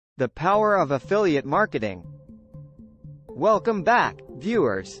The power of affiliate marketing. Welcome back,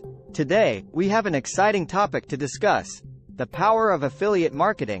 viewers. Today, we have an exciting topic to discuss: the power of affiliate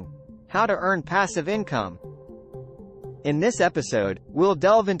marketing, how to earn passive income. In this episode, we'll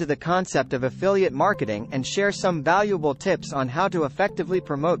delve into the concept of affiliate marketing and share some valuable tips on how to effectively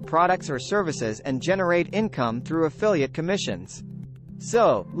promote products or services and generate income through affiliate commissions.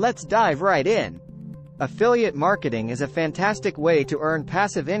 So, let's dive right in. Affiliate marketing is a fantastic way to earn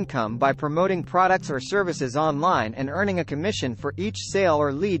passive income by promoting products or services online and earning a commission for each sale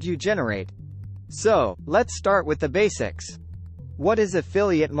or lead you generate. So, let's start with the basics. What is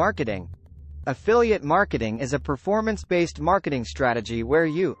affiliate marketing? Affiliate marketing is a performance-based marketing strategy where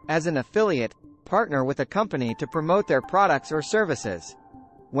you, as an affiliate, partner with a company to promote their products or services.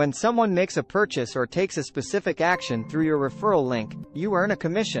 When someone makes a purchase or takes a specific action through your referral link, you earn a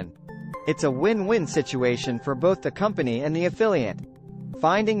commission. It's a win-win situation for both the company and the affiliate.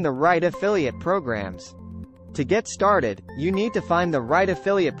 Finding the right affiliate programs. To get started, you need to find the right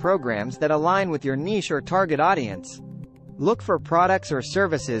affiliate programs that align with your niche or target audience. Look for products or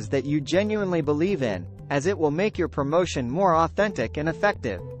services that you genuinely believe in, as it will make your promotion more authentic and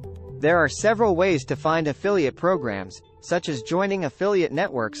effective. There are several ways to find affiliate programs, such as joining affiliate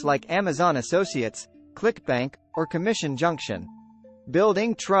networks like Amazon Associates, ClickBank, or Commission Junction.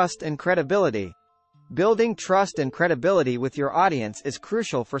 Building trust and credibility. Building trust and credibility with your audience is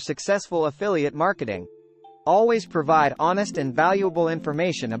crucial for successful affiliate marketing. Always provide honest and valuable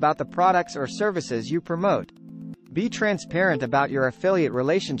information about the products or services you promote. Be transparent about your affiliate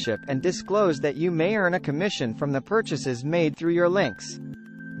relationship and disclose that you may earn a commission from the purchases made through your links.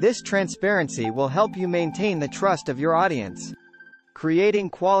 This transparency will help you maintain the trust of your audience. Creating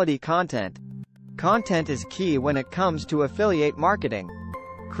quality content. Content is key when it comes to affiliate marketing.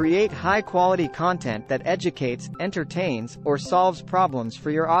 Create high-quality content that educates, entertains, or solves problems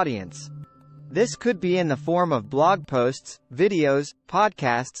for your audience. This could be in the form of blog posts, videos,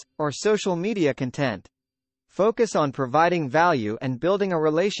 podcasts, or social media content. Focus on providing value and building a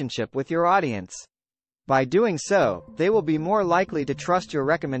relationship with your audience. By doing so, they will be more likely to trust your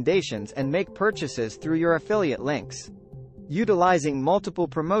recommendations and make purchases through your affiliate links. Utilizing multiple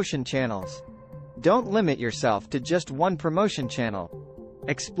promotion channels. Don't limit yourself to just one promotion channel.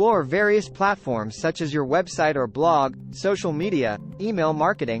 Explore various platforms such as your website or blog, social media, email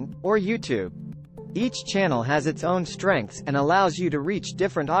marketing, or YouTube. Each channel has its own strengths and allows you to reach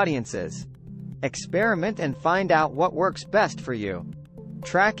different audiences. Experiment and find out what works best for you.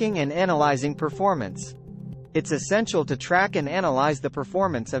 Tracking and analyzing performance. It's essential to track and analyze the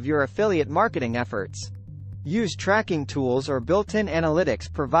performance of your affiliate marketing efforts. Use tracking tools or built-in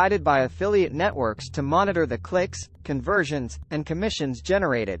analytics provided by affiliate networks to monitor the clicks, conversions, and commissions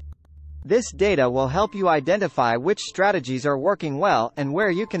generated. This data will help you identify which strategies are working well and where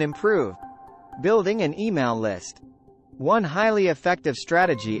you can improve. Building an email list. One highly effective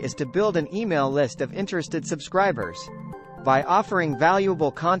strategy is to build an email list of interested subscribers. By offering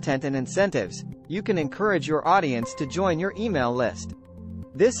valuable content and incentives, you can encourage your audience to join your email list.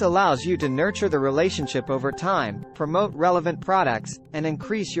 This allows you to nurture the relationship over time, promote relevant products, and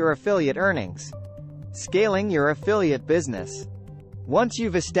increase your affiliate earnings. Scaling your affiliate business. Once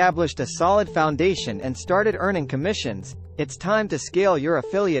you've established a solid foundation and started earning commissions, it's time to scale your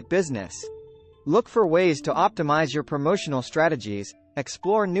affiliate business. Look for ways to optimize your promotional strategies,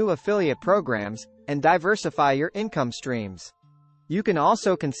 explore new affiliate programs, and diversify your income streams. You can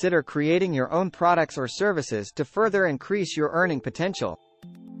also consider creating your own products or services to further increase your earning potential.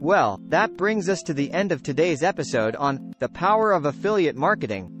 Well, that brings us to the end of today's episode on the power of affiliate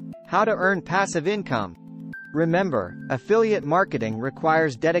marketing, how to earn passive income. Remember, affiliate marketing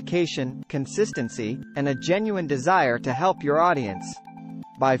requires dedication, consistency, and a genuine desire to help your audience.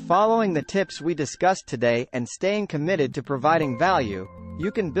 By following the tips we discussed today and staying committed to providing value, you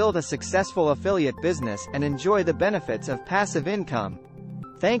can build a successful affiliate business and enjoy the benefits of passive income.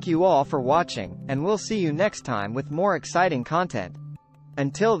 Thank you all for watching, and we'll see you next time with more exciting content.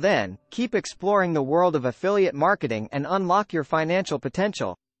 Until then, keep exploring the world of affiliate marketing and unlock your financial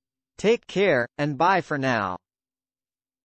potential. Take care, and bye for now.